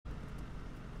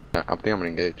Yeah, I think I'm gonna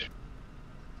engage.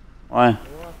 Why?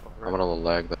 I'm gonna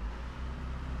lag that.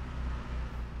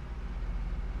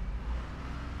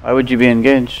 Why would you be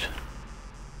engaged?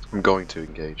 I'm going to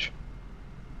engage.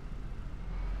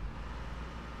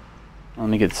 Let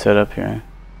me get set up here.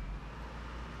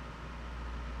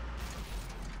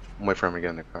 I'm waiting for him to get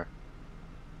in the car.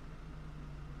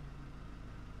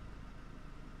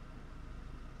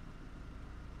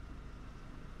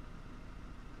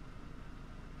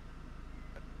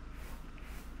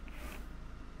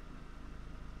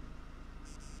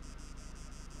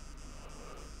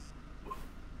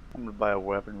 I'm gonna buy a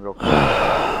weapon real quick.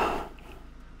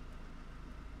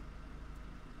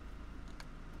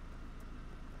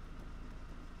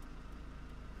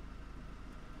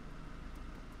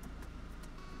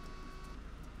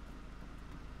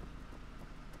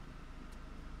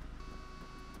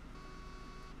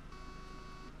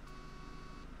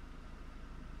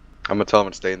 I'm gonna tell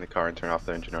them to stay in the car and turn off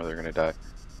the engine or they're gonna die.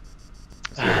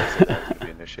 So that's gonna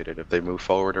be initiated. If they move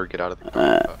forward or get out of the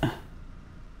car.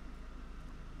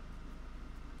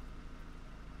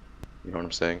 You know what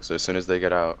I'm saying? So as soon as they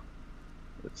get out,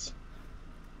 it's...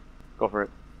 Go for it.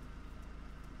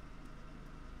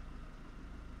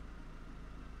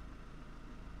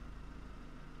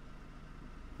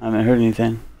 I haven't heard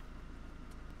anything.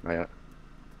 Not yet.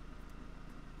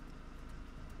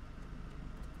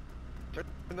 Turn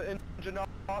the engine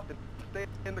off and stay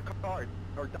in the car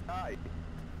or die.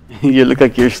 You look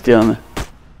like you're stealing it.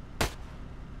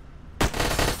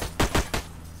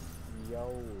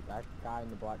 Yo, that guy in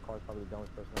the black car is probably the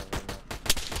dumbest person I've ever met.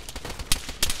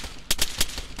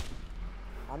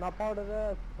 I'm not part of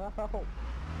this. No.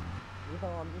 Yo,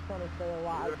 I'm just trying to stay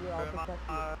alive here. I'll protect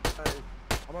you.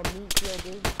 I'm gonna meet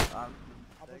you, dude. I'll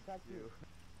protect you.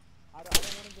 I don't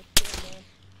want to get killed, man.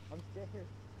 I'm scared.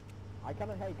 I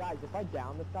kinda, hey guys, if I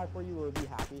down this guy for you, will you be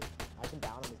happy? I can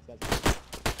down him instead.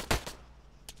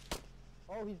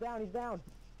 Oh, he's down.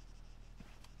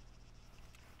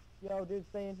 Yo, dude,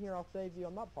 stay in here, I'll save you.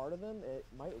 I'm not part of them. It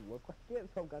might look like it,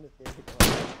 so I'm kinda scared to go.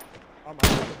 Oh, my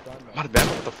God, it's done, What a damn,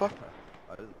 what the fuck?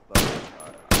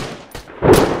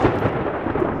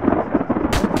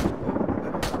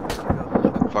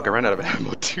 Fuck, I ran out of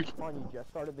ammo, dude. Come on, you just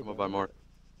started the I'm gonna game. buy more.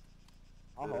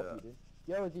 I'll help you, dude.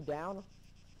 Yo, is he down?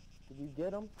 Did you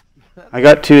get him? I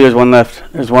got two. There's one left.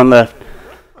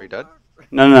 Are you dead?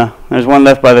 No. There's one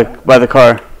left by the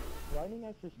car. Lightning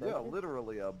extra Yeah, strength?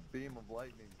 literally a beam of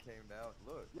lightning came down.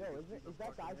 Look. Yo, is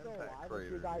that guy still alive? Crater.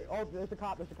 Is your guy? Oh, there's a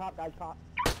cop, guys, cop.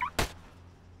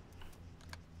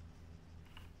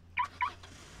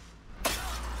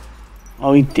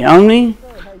 Oh, he downed me?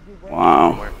 Hey, dude, where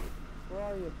Wow. are you? Where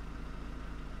are you?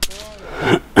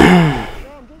 Yo,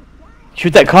 I'm getting shot.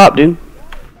 Shoot that cop, dude.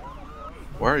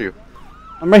 Where are you?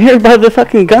 I'm right here by the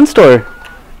fucking gun store.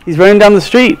 He's running down the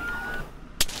street.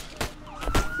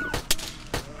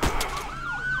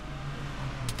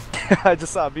 I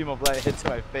just saw a beam of light hit to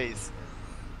my face.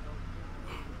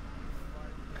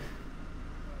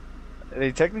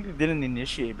 They technically didn't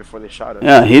initiate before they shot us.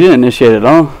 Yeah, he didn't initiate at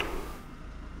all.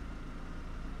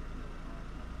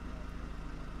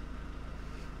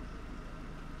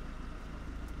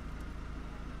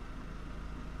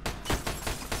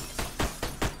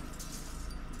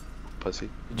 Pussy.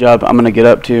 Good job. I'm gonna get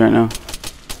up to you right now.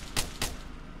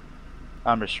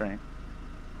 I'm restrained.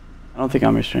 I don't think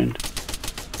I'm restrained.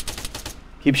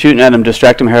 Keep shooting at him.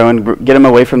 Distract him, heroin. Get him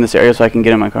away from this area so I can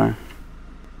get in my car.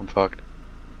 I'm fucked.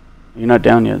 You're not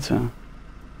down yet, so.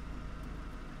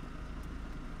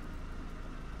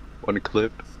 One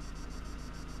clip.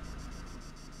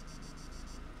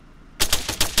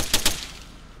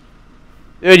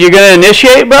 Dude, you're gonna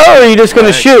initiate, bro, or are you just gonna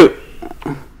Lag. shoot?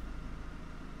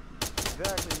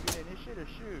 Exactly, you gonna initiate or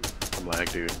shoot? I'm lag,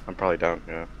 dude. I'm probably down,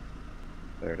 yeah.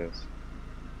 There it is.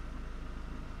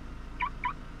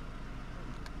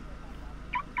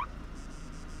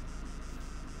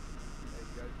 Hey,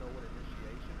 you guys know what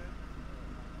initiation is?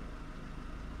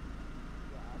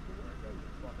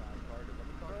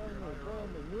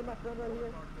 Brandon, me and my friend right here.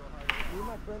 Me and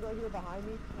my friend right here behind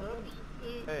me.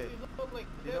 Hey, do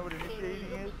you know what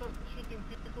initiating is?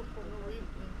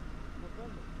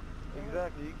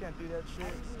 Exactly, you can't do that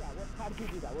shit. How do you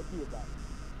do that? What key is that?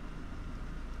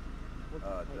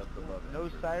 Just above it. No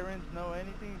sirens, no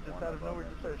anything, just One out of above nowhere it.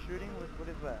 just start shooting? What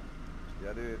is that?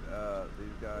 Yeah, dude,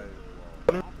 these guys,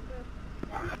 well, it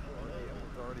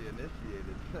was already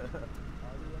initiated.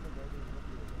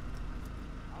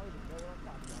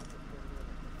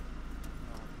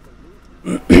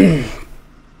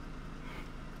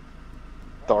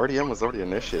 The RDM was already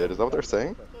initiated, is that what they're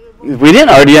saying? We didn't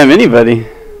RDM anybody.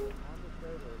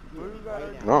 Who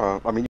got No, I mean